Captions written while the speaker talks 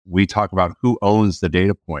we talk about who owns the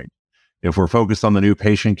data point. If we're focused on the new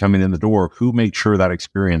patient coming in the door, who makes sure that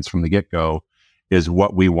experience from the get-go is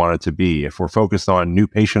what we want it to be. If we're focused on new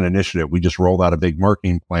patient initiative, we just rolled out a big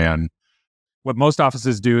marketing plan. What most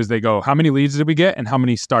offices do is they go, how many leads did we get and how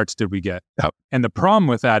many starts did we get? Yep. And the problem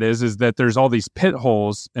with that is that there's all these pit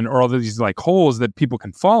holes or all these like holes that people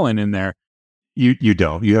can fall in there. You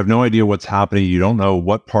don't. You have no idea what's happening. You don't know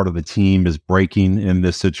what part of the team is breaking in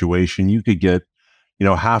this situation. You could get,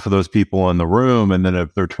 half of those people in the room, and then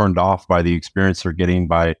if they're turned off by the experience they're getting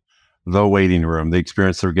by the waiting room, the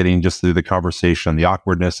experience they're getting just through the conversation, the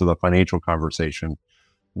awkwardness of the financial conversation,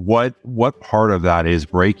 what part of that is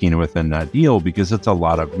breaking within that deal? Because it's a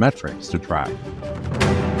lot of metrics to track.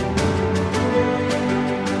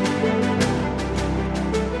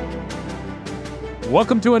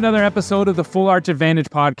 Welcome to another episode of the Full Arch Advantage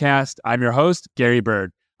podcast. I'm your host, Gary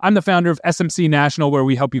Bird. I'm the founder of SMC National, where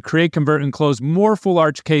we help you create, convert, and close more full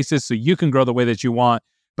arch cases so you can grow the way that you want.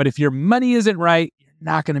 But if your money isn't right, you're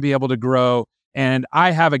not going to be able to grow. And I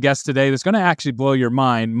have a guest today that's going to actually blow your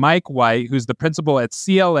mind, Mike White, who's the principal at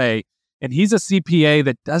CLA. And he's a CPA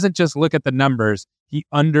that doesn't just look at the numbers, he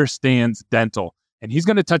understands dental. And he's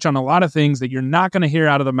going to touch on a lot of things that you're not going to hear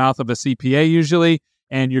out of the mouth of a CPA usually.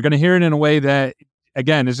 And you're going to hear it in a way that,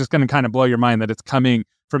 again, is just going to kind of blow your mind that it's coming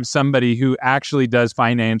from somebody who actually does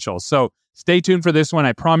financials. So stay tuned for this one.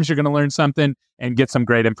 I promise you're going to learn something and get some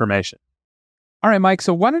great information. All right, Mike,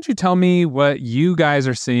 so why don't you tell me what you guys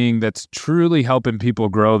are seeing that's truly helping people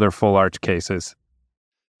grow their full arch cases?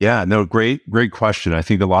 Yeah, no, great question. I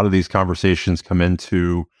think a lot of these conversations come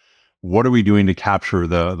into what are we doing to capture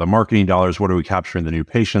the marketing dollars? What are we capturing the new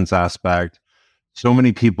patients aspect? So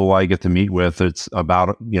many people I get to meet with, it's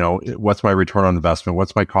about, what's my return on investment?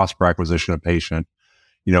 What's my cost per acquisition of patient?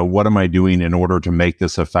 What am I doing in order to make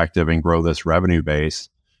this effective and grow this revenue base?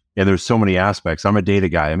 And there's so many aspects. I'm a data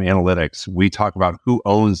guy. I'm analytics. We talk about who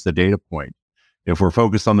owns the data point. If we're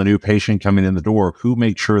focused on the new patient coming in the door, who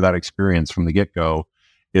makes sure that experience from the get-go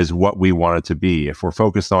is what we want it to be. If we're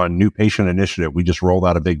focused on new patient initiative, we just rolled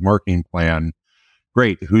out a big marketing plan.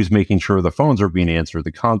 Great. Who's making sure the phones are being answered,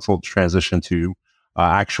 the consults transition to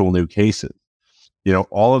actual new cases?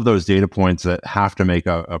 All of those data points that have to make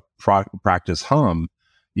a practice hum,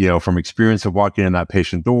 from experience of walking in that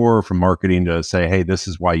patient door, from marketing to say, hey, this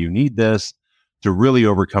is why you need this, to really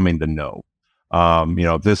overcoming the no.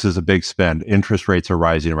 This is a big spend. Interest rates are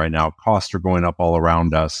rising right now. Costs are going up all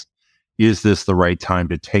around us. Is this the right time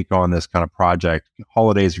to take on this kind of project?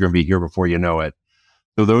 Holidays are going to be here before you know it.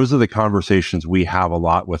 So those are the conversations we have a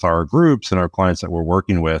lot with our groups and our clients that we're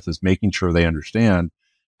working with, is making sure they understand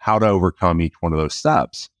how to overcome each one of those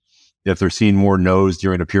steps. If they're seeing more no's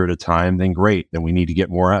during a period of time, then great. Then we need to get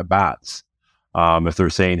more at bats. If they're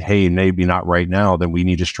saying, hey, maybe not right now, then we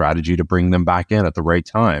need a strategy to bring them back in at the right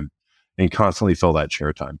time and constantly fill that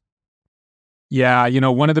chair time. Yeah,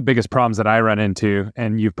 one of the biggest problems that I run into,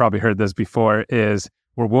 and you've probably heard this before, is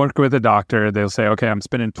we're working with a doctor. They'll say, okay, I'm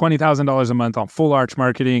spending $20,000 a month on full arch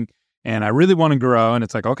marketing and I really want to grow. And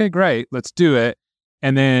it's like, okay, great, let's do it.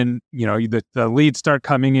 And then, the leads start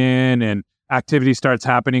coming in and activity starts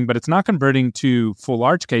happening, but it's not converting to full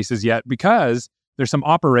arch cases yet because there's some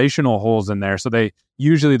operational holes in there. So their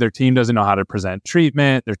team doesn't know how to present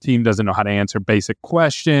treatment. Their team doesn't know how to answer basic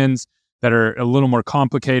questions that are a little more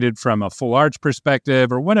complicated from a full arch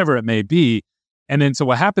perspective or whatever it may be. And then so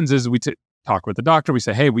what happens is we talk with the doctor. We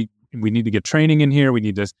say, hey, we need to get training in here. We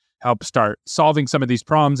need to help start solving some of these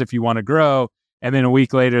problems if you want to grow. And then a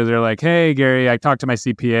week later, they're like, hey, Gary, I talked to my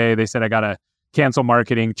CPA. They said I got to cancel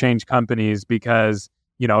marketing, change companies because,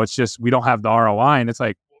 it's just, we don't have the ROI. And it's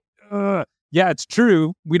like, yeah, it's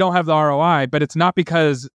true. We don't have the ROI, but it's not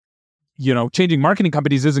because, changing marketing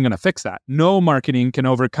companies isn't going to fix that. No marketing can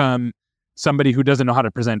overcome somebody who doesn't know how to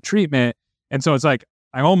present treatment. And so it's like,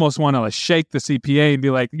 I almost want to shake the CPA and be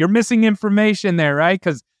like, you're missing information there, right?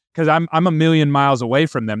 Because I'm a million miles away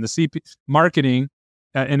from them. The marketing,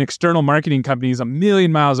 an external marketing company is a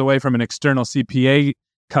million miles away from an external CPA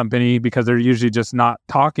company because they're usually just not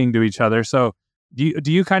talking to each other. So do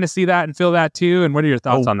you kind of see that and feel that too? And what are your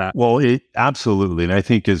thoughts on that? Well, absolutely. And I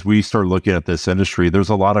think as we start looking at this industry, there's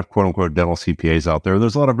a lot of quote unquote dental CPAs out there.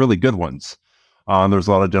 There's a lot of really good ones. There's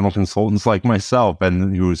a lot of dental consultants like myself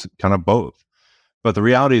and who's kind of both. But the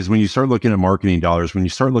reality is when you start looking at marketing dollars, when you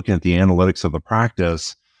start looking at the analytics of the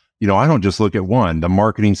practice, I don't just look at one, the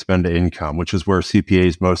marketing spend to income, which is where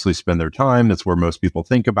CPAs mostly spend their time. That's where most people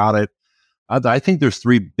think about it. I think there's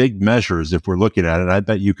three big measures if we're looking at it. I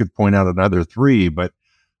bet you could point out another three, but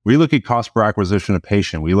we look at cost per acquisition of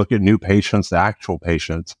patient. We look at new patients, the actual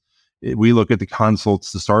patients. We look at the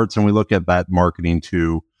consults, the starts, and we look at that marketing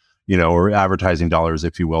to or advertising dollars,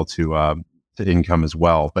 if you will, to income as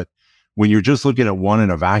well. But when you're just looking at one in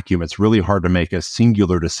a vacuum, it's really hard to make a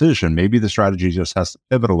singular decision. Maybe the strategy just has to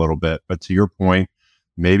pivot a little bit. But to your point,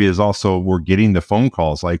 maybe it's also we're getting the phone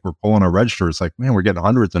calls, like we're pulling our register. It's like, man, we're getting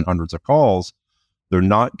hundreds and hundreds of calls. They're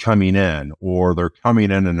not coming in, or they're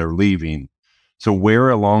coming in and they're leaving. So where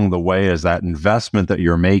along the way is that investment that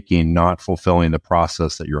you're making not fulfilling the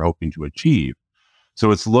process that you're hoping to achieve?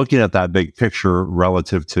 So it's looking at that big picture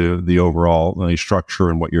relative to the overall structure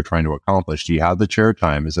and what you're trying to accomplish. Do you have the chair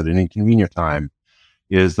time? Is it an inconvenient time?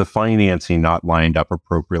 Is the financing not lined up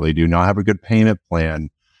appropriately? Do you not have a good payment plan?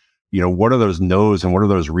 What are those no's and what are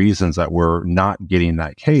those reasons that we're not getting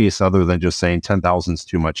that case, other than just saying 10,000 is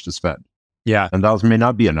too much to spend? Yeah. 10,000 may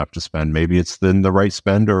not be enough to spend. Maybe it's then the right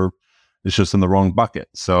spend, or it's just in the wrong bucket.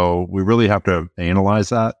 So we really have to analyze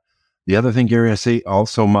that. The other thing, Gary, I say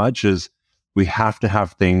also much is we have to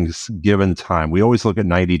have things given time. We always look at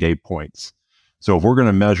 90-day points. So if we're going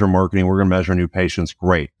to measure marketing, we're going to measure new patients,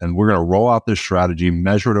 great. And we're going to roll out this strategy,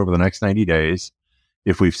 measure it over the next 90 days.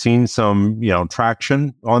 If we've seen some,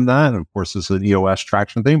 traction on that, and of course, this is an EOS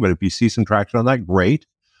traction thing, but if you see some traction on that, great.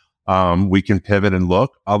 We can pivot and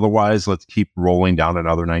look. Otherwise, let's keep rolling down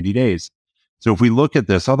another 90 days. So if we look at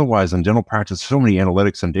this, otherwise in dental practice, so many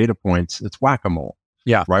analytics and data points, it's whack-a-mole.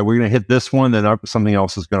 Yeah. Right? We're going to hit this one, then something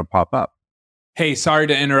else is going to pop up. Hey, sorry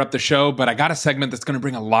to interrupt the show, but I got a segment that's going to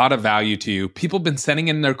bring a lot of value to you. People have been sending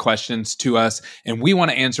in their questions to us, and we want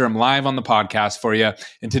to answer them live on the podcast for you.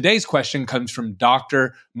 And today's question comes from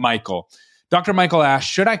Dr. Michael. Dr. Michael asked,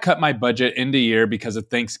 should I cut my budget into year because of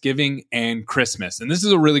Thanksgiving and Christmas? And this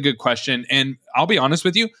is a really good question. And I'll be honest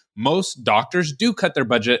with you, most doctors do cut their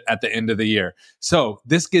budget at the end of the year. So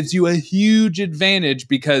this gives you a huge advantage,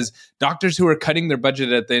 because doctors who are cutting their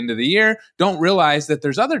budget at the end of the year don't realize that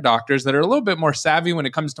there's other doctors that are a little bit more savvy when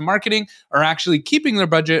it comes to marketing, are actually keeping their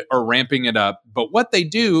budget or ramping it up. But what they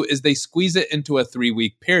do is they squeeze it into a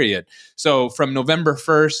 3-week period. So from November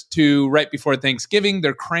 1st to right before Thanksgiving,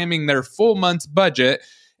 they're cramming their full month's budget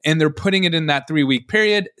and they're putting it in that 3-week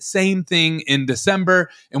period. Same thing in December.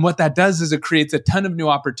 And what that does is it creates a ton of new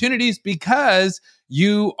opportunities, because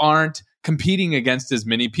you aren't competing against as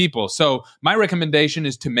many people. So my recommendation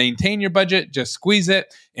is to maintain your budget, just squeeze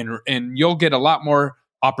it, and you'll get a lot more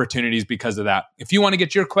opportunities because of that. If you want to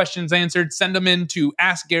get your questions answered, send them in to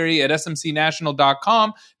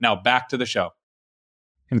askgary@smcnational.com. Now back to the show.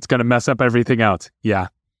 And it's going to mess up everything else. Yeah.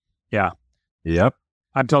 Yep.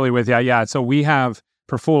 I'm totally with you. Yeah. So we have,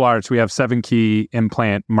 for Full Arch, we have 7 key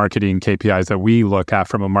implant marketing KPIs that we look at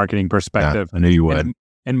from a marketing perspective. Yeah, I knew you would.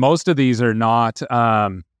 And most of these are not,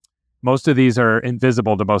 most of these are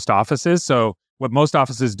invisible to most offices. So what most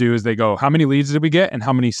offices do is they go, how many leads did we get and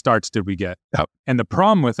how many starts did we get? Yep. And the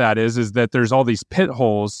problem with that is that there's all these pit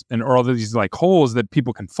holes or all these like holes that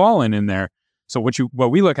people can fall in there. So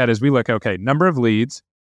what we look at is we look at, okay, number of leads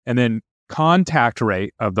and then contact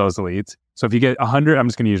rate of those leads. So if you get 100, I'm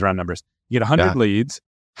just going to use round numbers. You get 100 leads.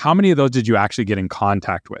 How many of those did you actually get in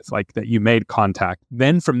contact with? Like that you made contact.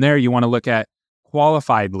 Then from there, you want to look at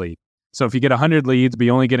qualified lead. So if you get 100 leads, but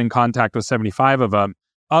you only get in contact with 75 of them,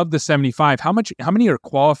 of the 75, how many are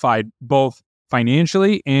qualified both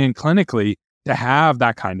financially and clinically to have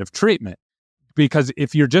that kind of treatment? Because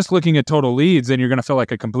if you're just looking at total leads, then you're going to feel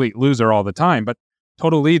like a complete loser all the time. But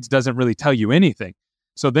total leads doesn't really tell you anything.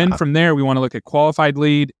 So then from there, we want to look at qualified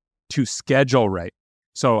lead to schedule rate.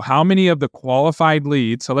 So how many of the qualified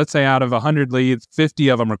leads, so let's say out of 100 leads, 50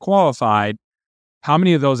 of them are qualified, how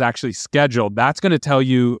many of those actually scheduled? That's going to tell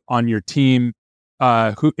you on your team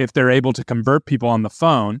if they're able to convert people on the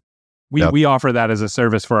phone. We offer that as a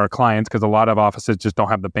service for our clients because a lot of offices just don't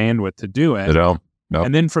have the bandwidth to do it.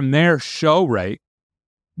 And then from there, show rate.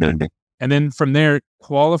 And then from there,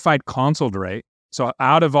 qualified consult rate. So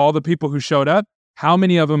out of all the people who showed up, how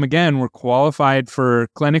many of them, again, were qualified for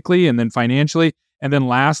clinically and then financially? And then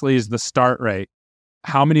lastly is the start rate.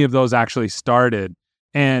 How many of those actually started?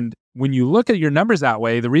 And when you look at your numbers that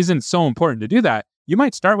way, the reason it's so important to do that, you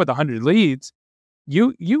might start with 100 leads.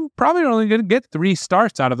 You probably are only going to get 3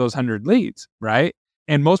 starts out of those 100 leads, right?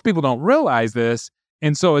 And most people don't realize this.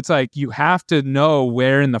 And so it's like you have to know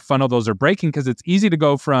where in the funnel those are breaking, because it's easy to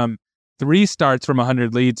go from 3 starts from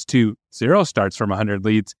 100 leads to 0 starts from 100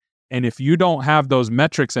 leads. And if you don't have those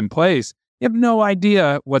metrics in place, you have no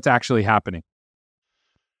idea what's actually happening.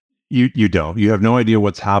 You don't. You have no idea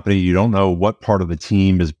what's happening. You don't know what part of the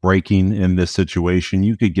team is breaking in this situation.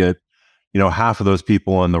 You could get, half of those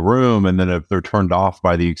people in the room, and then if they're turned off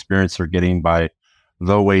by the experience they're getting by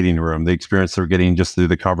the waiting room, the experience they're getting just through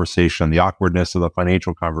the conversation, the awkwardness of the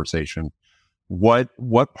financial conversation, what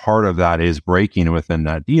part of that is breaking within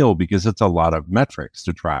that deal? Because it's a lot of metrics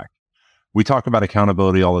to track. We talk about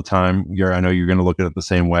accountability all the time. I know you're going to look at it the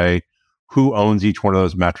same way. Who owns each one of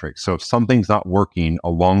those metrics? So if something's not working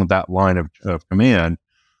along that line of command,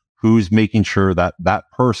 who's making sure that that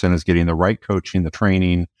person is getting the right coaching, the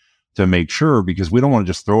training to make sure, because we don't want to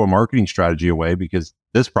just throw a marketing strategy away because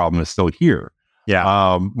this problem is still here.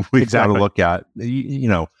 Yeah. We've got to look at,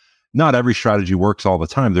 not every strategy works all the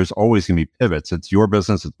time. There's always going to be pivots. It's your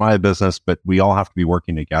business, it's my business, but we all have to be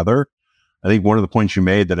working together. I think one of the points you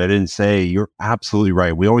made that I didn't say, you're absolutely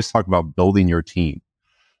right. We always talk about building your team.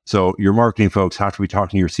 So your marketing folks have to be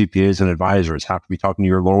talking to your CPAs and advisors, have to be talking to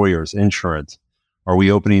your lawyers, insurance. Are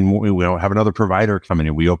we opening, we don't have another provider coming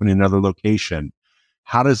in, we opening another location.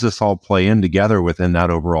 How does this all play in together within that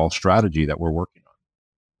overall strategy that we're working on?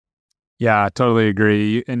 Yeah, I totally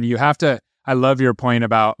agree. And you have to, I love your point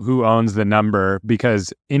about who owns the number,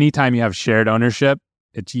 because anytime you have shared ownership,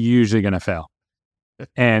 it's usually going to fail.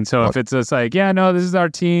 And so if it's just like, yeah, no, this is our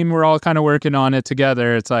team, we're all kind of working on it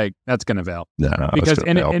together, it's like, that's going to fail. No, because,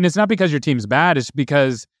 and it's not because your team's bad, it's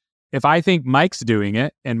because if I think Mike's doing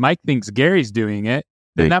it and Mike thinks Gary's doing it,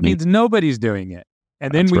 then that means nobody's doing it.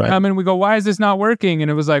 And then we come and we go, why is this not working? And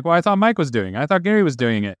it was like, well, I thought Mike was doing it. I thought Gary was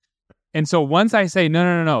doing it. And so once I say,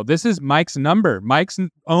 no, this is Mike's number. Mike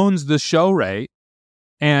owns the show rate,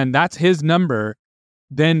 and that's his number.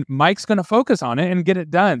 Then Mike's going to focus on it and get it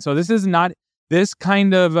done. So this is not this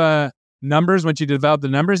kind of numbers. Once you develop the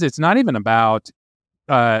numbers, it's not even about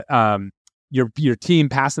your team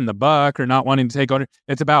passing the buck or not wanting to take ownership.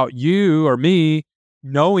 It's about you or me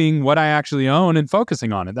knowing what I actually own and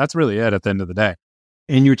focusing on it. That's really it at the end of the day.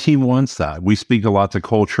 And your team wants that. We speak a lot to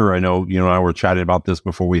culture. I know, you and I were chatting about this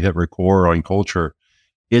before we hit record on culture.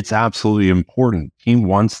 It's absolutely important. Team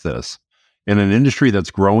wants this. In an industry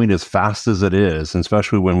that's growing as fast as it is, and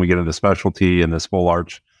especially when we get into specialty and this full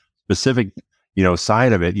arch specific,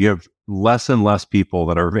 side of it, you have less and less people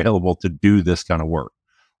that are available to do this kind of work.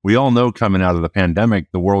 We all know coming out of the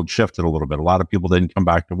pandemic, the world shifted a little bit. A lot of people didn't come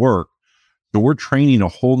back to work. So we're training a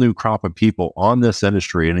whole new crop of people on this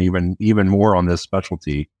industry, and even more on this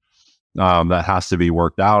specialty that has to be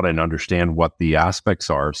worked out and understand what the aspects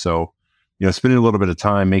are. So, spending a little bit of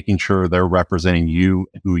time making sure they're representing you,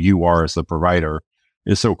 who you are as the provider,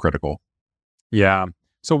 is so critical. Yeah.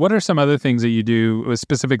 So what are some other things that you do?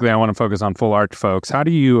 Specifically, I want to focus on full arch folks. How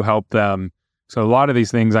do you help them? So a lot of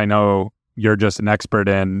these things I know you're just an expert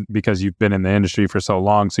in because you've been in the industry for so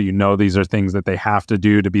long. So these are things that they have to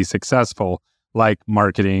do to be successful, like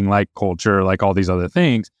marketing, like culture, like all these other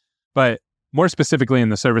things. But more specifically in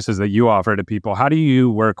the services that you offer to people, how do you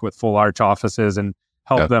work with full arch offices and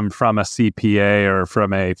help them from a CPA or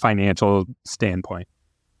from a financial standpoint?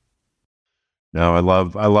 No, I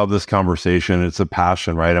love this conversation. It's a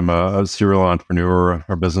passion, right? I'm a serial entrepreneur,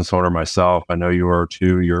 a business owner myself. I know you are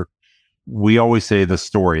too. We always say the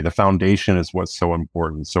story, the foundation is what's so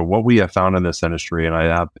important. So what we have found in this industry, and I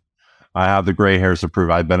have the gray hairs to prove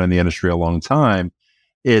I've been in the industry a long time.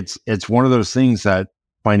 It's one of those things that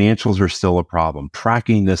financials are still a problem.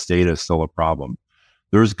 Tracking this data is still a problem.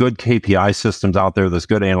 There's good KPI systems out there. There's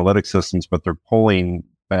good analytic systems, but they're pulling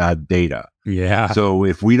bad data. Yeah. So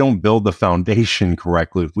if we don't build the foundation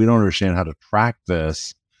correctly, if we don't understand how to track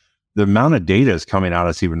this, the amount of data is coming at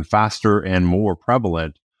us even faster and more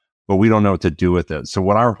prevalent, but we don't know what to do with it. So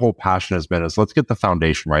what our whole passion has been is let's get the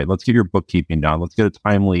foundation right. Let's get your bookkeeping down. Let's get a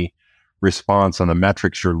timely response on the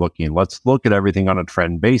metrics you're looking. Let's look at everything on a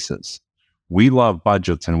trend basis. We love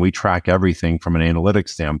budgets and we track everything from an analytics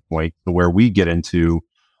standpoint to where we get into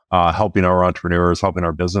helping our entrepreneurs, helping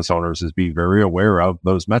our business owners is be very aware of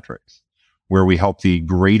those metrics, where we help the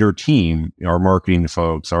greater team, our marketing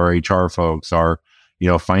folks, our HR folks, our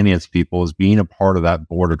finance people, is being a part of that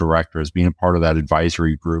board of directors, being a part of that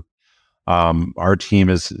advisory group. Our team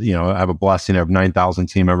is, I have a blessing of 9,000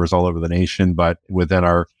 team members all over the nation, but within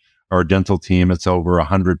our dental team, it's over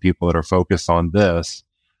 100 people that are focused on this.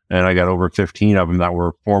 And I got over 15 of them that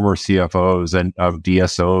were former CFOs and of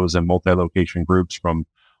DSOs and multi-location groups from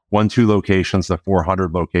 1-2 locations to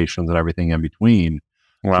 400 locations and everything in between.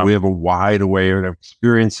 Wow. So we have a wide array of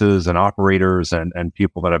experiences and operators and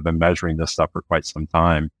people that have been measuring this stuff for quite some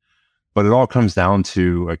time. But it all comes down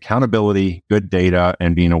to accountability, good data,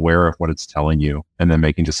 and being aware of what it's telling you, and then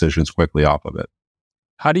making decisions quickly off of it.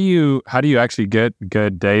 How do you actually get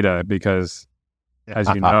good data? Because as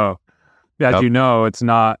you know, it's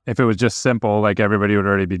not, if it was just simple, like everybody would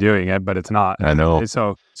already be doing it, but it's not. I know.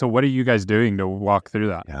 So what are you guys doing to walk through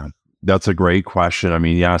that? Yeah, that's a great question. I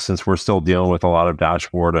mean, since we're still dealing with a lot of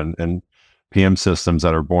dashboard and PM systems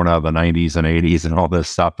that are born out of the 90s and 80s and all this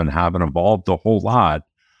stuff and haven't evolved a whole lot,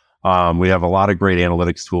 we have a lot of great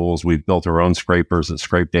analytics tools. We've built our own scrapers that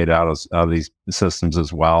scrape data out of these systems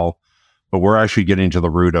as well. but we're actually getting to the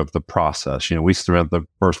root of the process. We spent the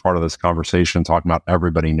first part of this conversation talking about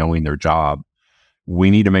everybody knowing their job. We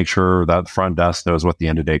need to make sure that the front desk knows what the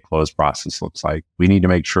end-of-day close process looks like. We need to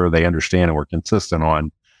make sure they understand and we're consistent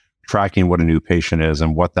on tracking what a new patient is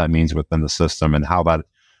and what that means within the system and how that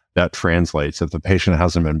translates. If the patient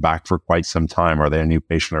hasn't been back for quite some time, are they a new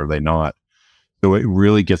patient or are they not? So it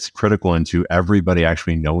really gets critical into everybody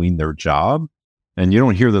actually knowing their job. And you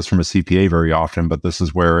don't hear this from a CPA very often, but this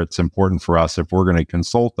is where it's important for us. If we're going to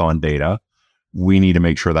consult on data, we need to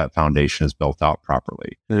make sure that foundation is built out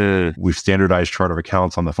properly. We've standardized chart of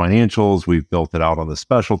accounts on the financials. We've built it out on the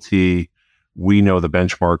specialty. We know the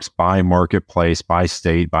benchmarks by marketplace, by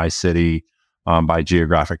state, by city, by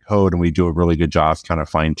geographic code. And we do a really good job kind of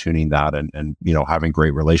fine tuning that and having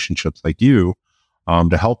great relationships like you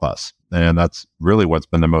to help us. And that's really what's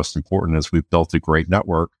been the most important is we've built a great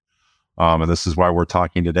network. And this is why we're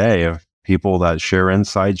talking today of people that share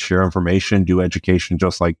insights, share information, do education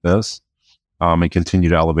just like this, and continue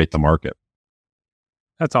to elevate the market.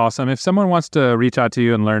 That's awesome. If someone wants to reach out to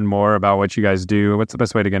you and learn more about what you guys do, what's the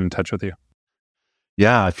best way to get in touch with you?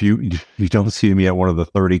 Yeah, if you don't see me at one of the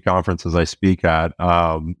 30 conferences I speak at,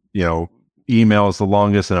 email is the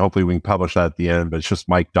longest, and hopefully we can publish that at the end, but it's just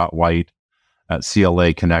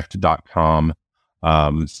mike.white@claconnect.com.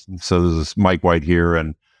 So this is Mike White here,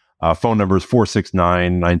 and phone number is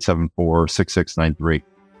 469-974-6693.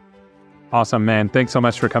 Awesome, man. Thanks so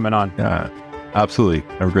much for coming on. Yeah, absolutely.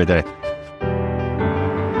 Have a great day.